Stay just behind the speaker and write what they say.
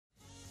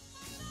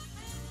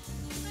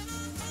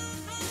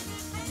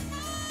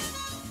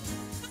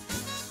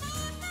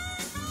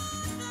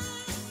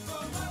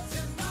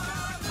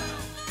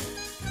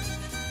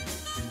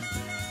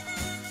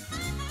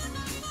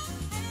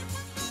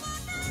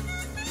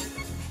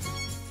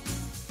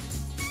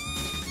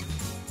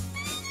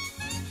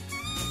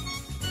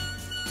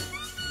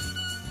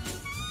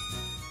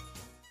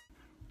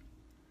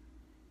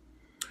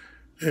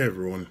Hey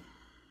everyone.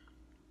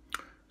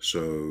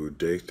 So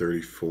day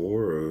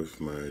 34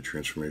 of my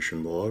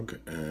transformation blog,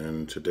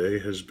 and today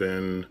has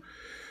been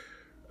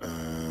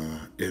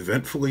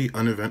eventfully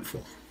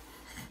uneventful,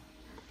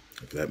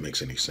 if that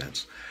makes any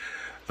sense.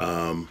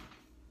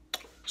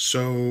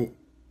 So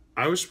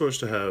I was supposed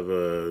to have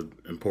an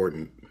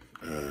important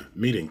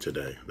meeting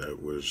today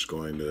that was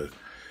going to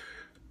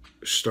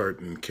start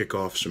and kick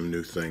off some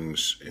new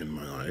things in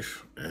my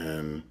life,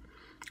 and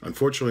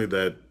unfortunately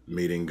that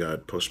meeting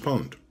got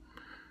postponed.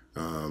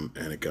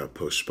 And it got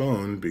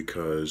postponed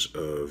because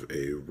of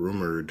a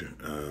rumored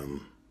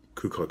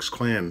Ku Klux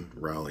Klan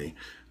rally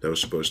that was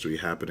supposed to be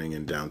happening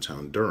in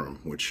downtown Durham,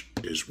 which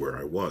is where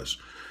I was.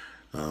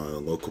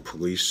 Local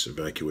police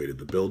evacuated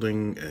the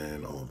building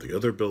and all of the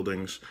other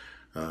buildings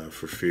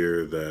for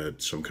fear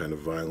that some kind of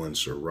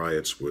violence or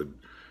riots would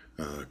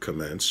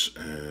commence.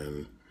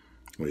 And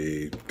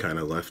we kind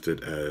of left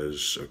it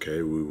as,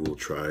 okay, we will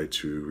try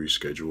to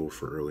reschedule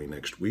for early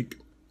next week.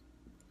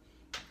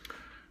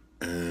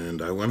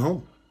 And I went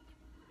home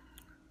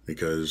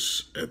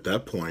because at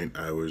that point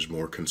I was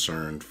more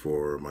concerned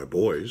for my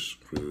boys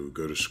who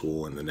go to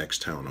school in the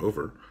next town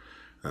over,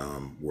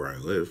 where I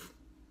live,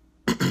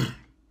 than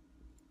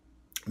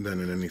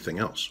in anything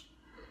else.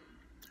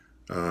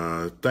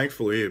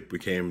 Thankfully, it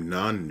became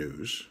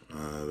non-news.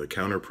 The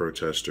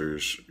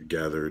counter-protesters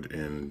gathered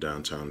in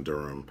downtown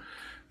Durham,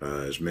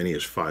 as many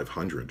as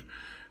 500,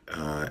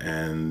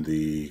 and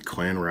the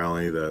Klan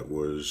rally that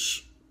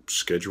was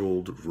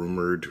scheduled,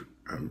 rumored,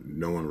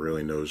 no one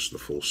really knows the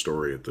full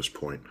story at this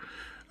point,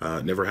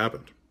 never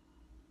happened.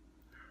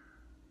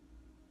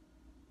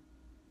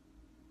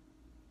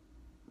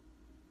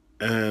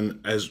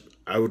 And as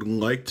I would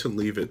like to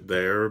leave it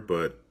there,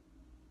 but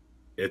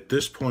at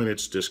this point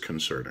it's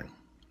disconcerting.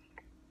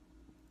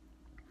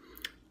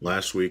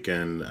 Last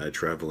weekend I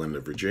traveled into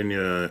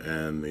Virginia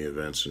and the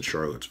events in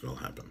Charlottesville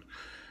happened.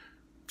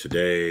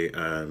 Today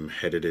I'm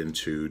headed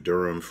into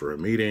Durham for a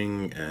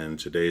meeting and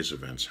today's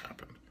events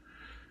happened.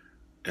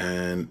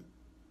 And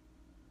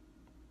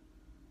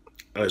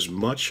as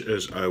much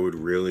as I would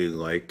really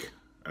like,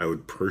 I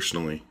would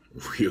personally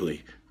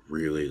really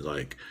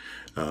like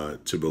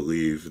to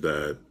believe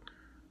that,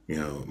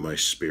 my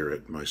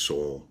spirit, my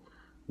soul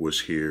was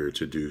here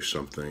to do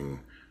something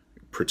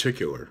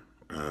particular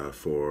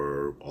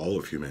for all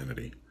of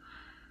humanity.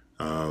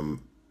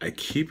 I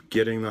keep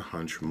getting the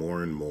hunch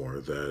more and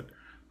more that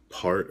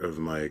part of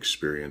my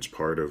experience,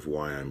 part of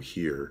why I'm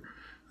here,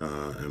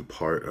 and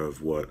part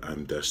of what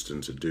I'm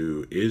destined to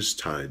do is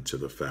tied to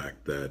the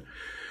fact that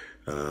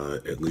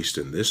at least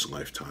in this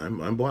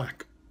lifetime, I'm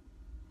Black.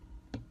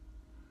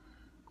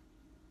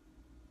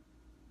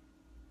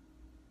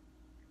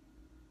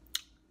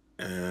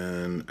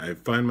 And I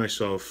find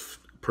myself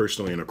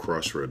personally in a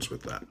crossroads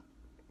with that.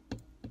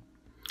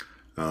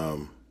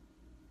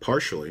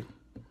 Partially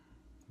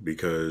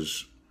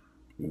because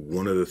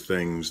one of the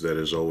things that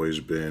has always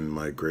been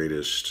my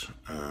greatest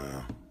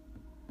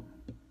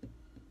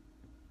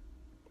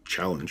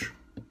challenge,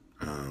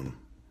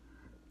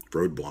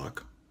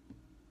 roadblock,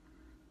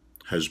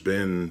 has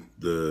been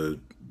the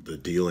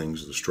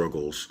dealings, the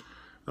struggles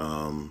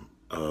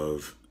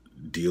of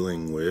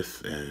dealing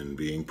with and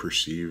being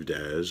perceived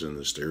as, and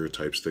the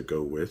stereotypes that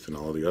go with, and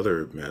all the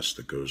other mess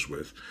that goes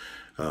with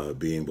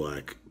being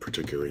Black,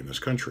 particularly in this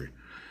country.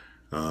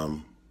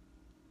 And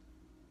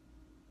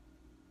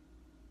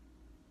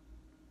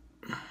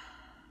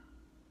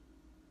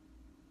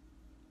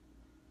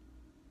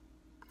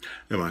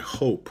my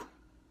hope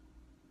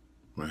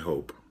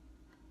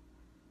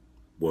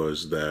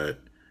was that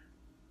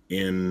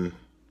in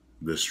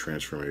this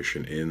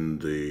transformation, in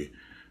the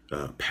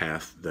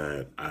path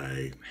that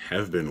I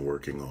have been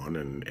working on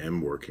and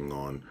am working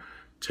on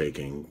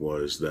taking,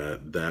 was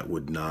that that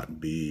would not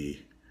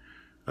be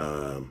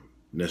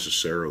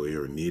necessarily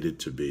or needed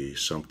to be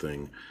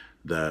something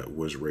that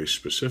was race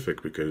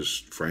specific, because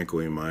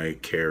frankly my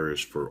care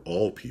is for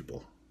all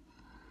people.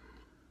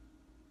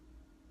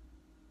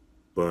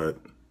 But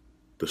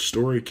the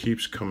story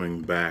keeps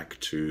coming back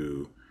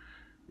to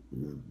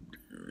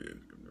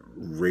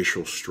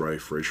racial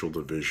strife, racial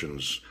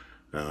divisions,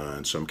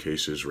 in some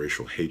cases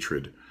racial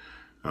hatred,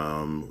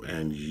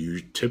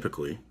 and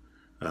typically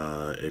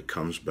it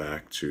comes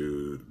back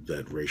to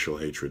that racial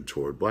hatred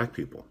toward Black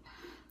people.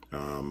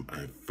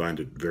 I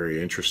find it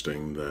very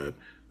interesting that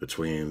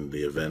between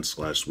the events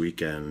last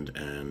weekend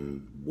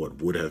and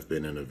what would have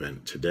been an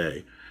event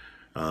today,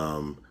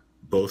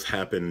 both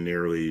happened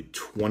nearly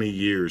 20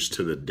 years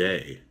to the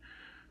day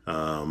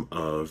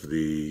of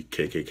the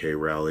KKK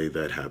rally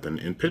that happened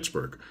in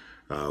Pittsburgh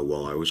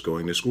while I was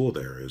going to school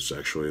there. It's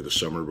actually the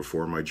summer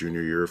before my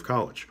junior year of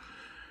college.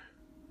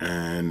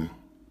 And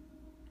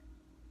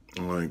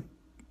like,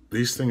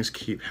 these things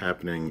keep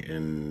happening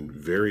in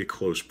very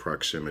close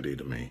proximity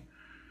to me.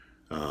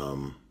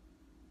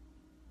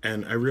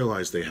 And I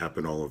realize they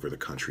happen all over the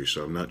country,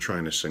 so I'm not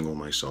trying to single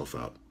myself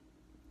out.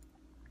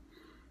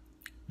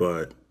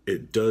 But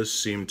it does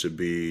seem to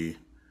be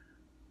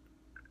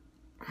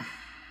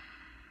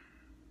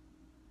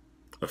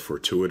a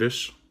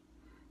fortuitous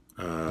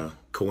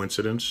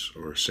coincidence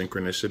or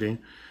synchronicity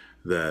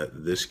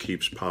that this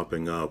keeps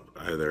popping up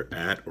either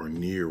at or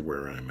near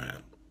where I'm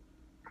at.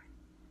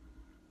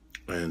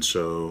 And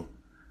so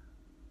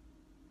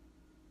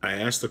I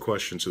asked the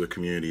question to the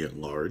community at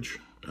large.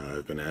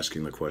 I've been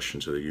asking the question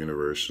to the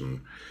universe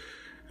and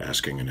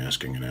asking and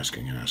asking and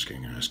asking and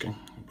asking and asking.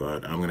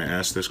 But I'm going to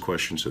ask this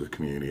question to the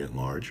community at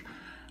large,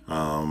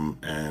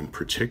 and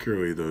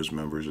particularly those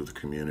members of the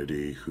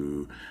community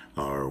who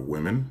are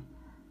women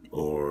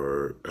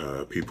or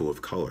people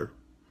of color.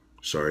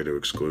 Sorry to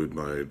exclude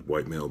my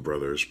white male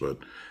brothers, but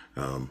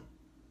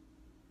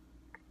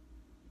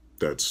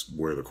that's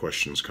where the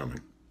question's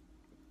coming.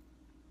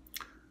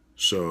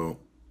 So,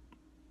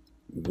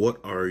 what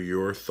are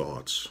your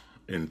thoughts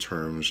in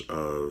terms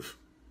of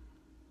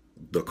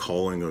the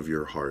calling of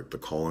your heart, the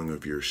calling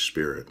of your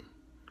spirit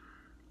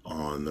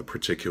on the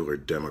particular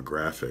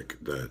demographic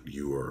that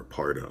you are a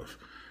part of,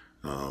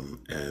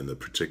 and the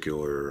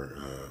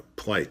particular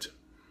plight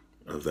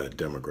of that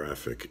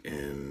demographic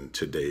in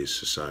today's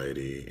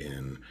society,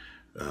 in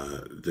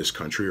this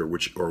country, or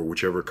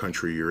whichever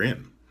country you're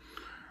in?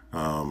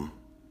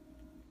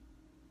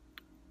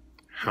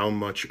 How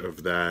much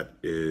of that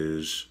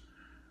is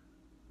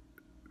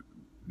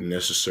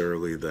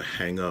necessarily the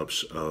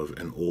hang-ups of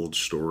an old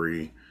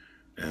story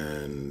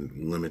and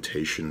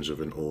limitations of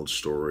an old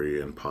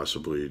story and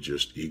possibly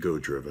just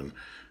ego-driven,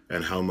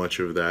 and how much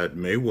of that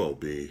may well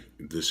be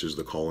this is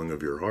the calling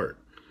of your heart?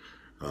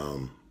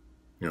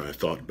 I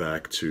thought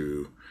back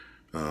to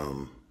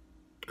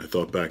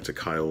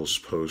Kyle's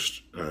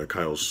post,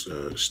 Kyle's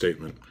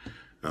statement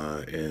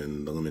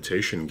in the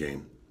Limitation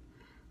Game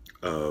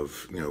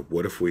of,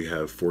 what if we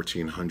have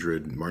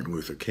 1,400 Martin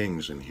Luther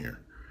Kings in here?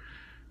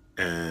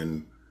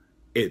 And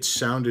it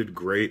sounded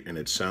great and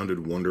it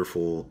sounded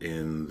wonderful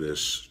in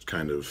this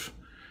kind of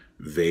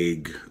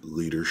vague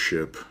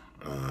leadership,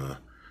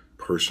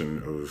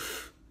 person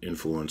of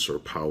influence or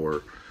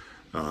power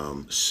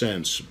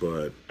sense,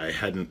 but I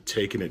hadn't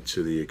taken it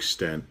to the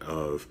extent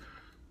of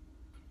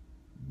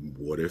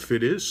what if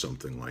it is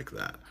something like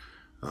that?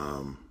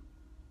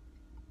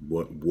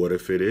 What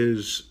if it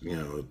is,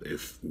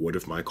 what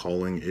if my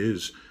calling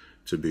is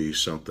to be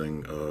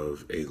something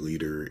of a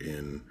leader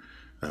in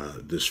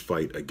this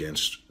fight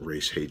against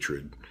race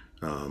hatred,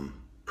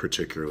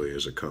 particularly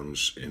as it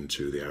comes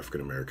into the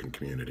African American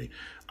community?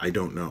 I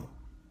don't know.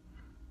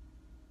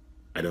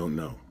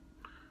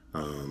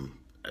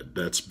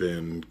 That's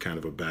been kind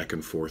of a back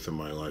and forth in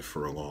my life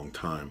for a long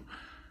time,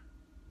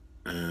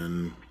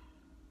 and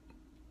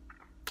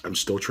I'm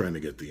still trying to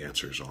get the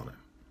answers on it.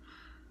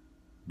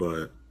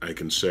 But I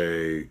can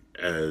say,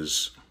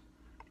 as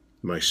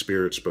my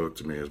spirit spoke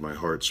to me, as my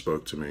heart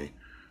spoke to me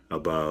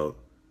about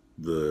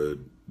the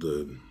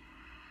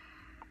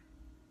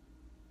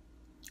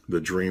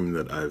dream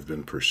that I've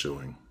been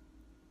pursuing,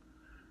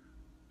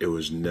 it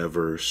was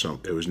never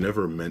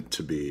meant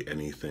to be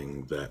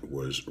anything that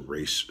was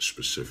race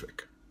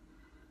specific.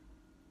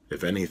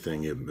 If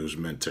anything, it was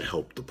meant to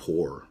help the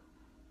poor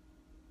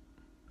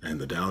and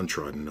the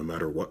downtrodden, no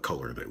matter what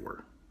color they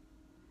were.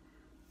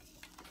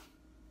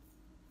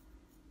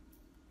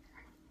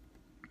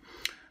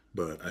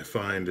 But I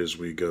find as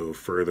we go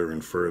further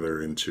and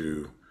further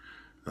into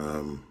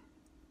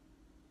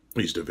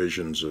these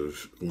divisions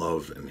of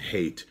love and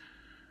hate,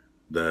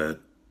 that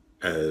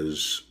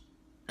as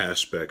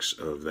aspects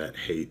of that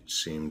hate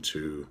seem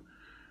to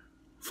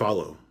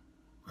follow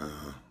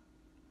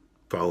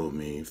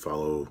me,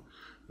 follow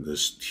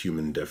this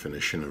human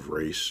definition of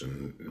race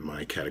and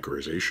my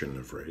categorization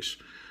of race,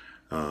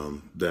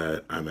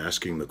 that I'm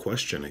asking the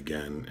question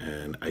again,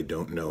 and I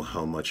don't know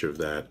how much of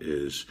that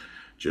is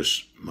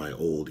just my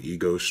old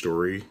ego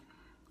story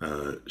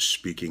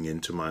speaking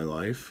into my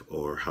life,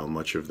 or how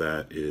much of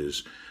that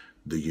is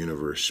the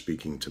universe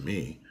speaking to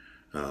me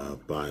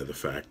by the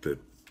fact that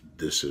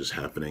this is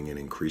happening in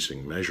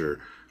increasing measure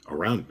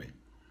around me.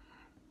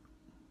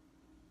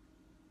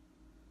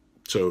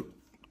 So,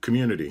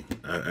 community,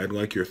 I'd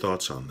like your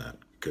thoughts on that,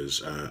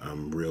 because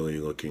I'm really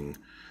looking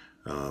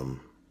to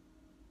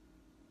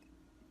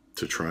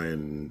try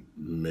and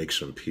make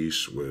some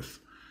peace with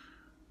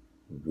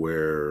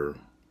where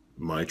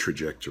my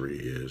trajectory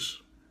is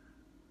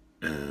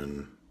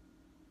and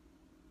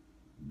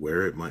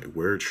where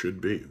it should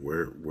be,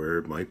 where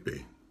it might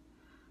be.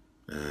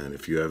 And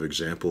if you have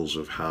examples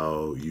of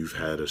how you've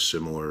had a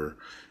similar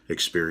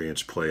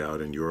experience play out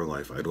in your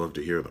life, I'd love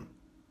to hear them.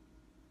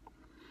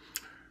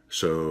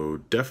 So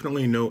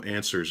definitely no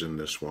answers in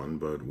this one,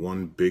 but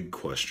one big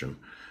question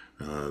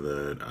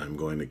that I'm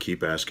going to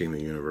keep asking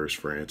the universe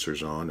for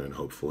answers on, and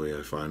hopefully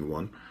I find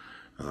one.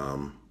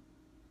 In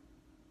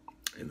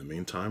the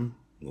meantime,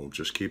 we'll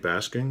just keep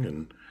asking,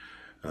 and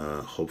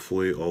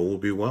hopefully all will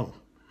be well.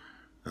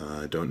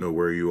 I don't know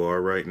where you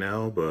are right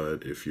now,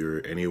 but if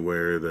you're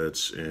anywhere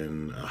that's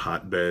in a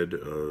hotbed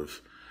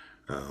of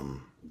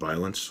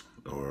violence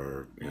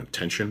or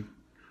tension,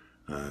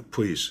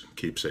 please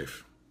keep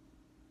safe.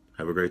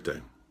 Have a great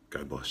day.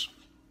 God bless.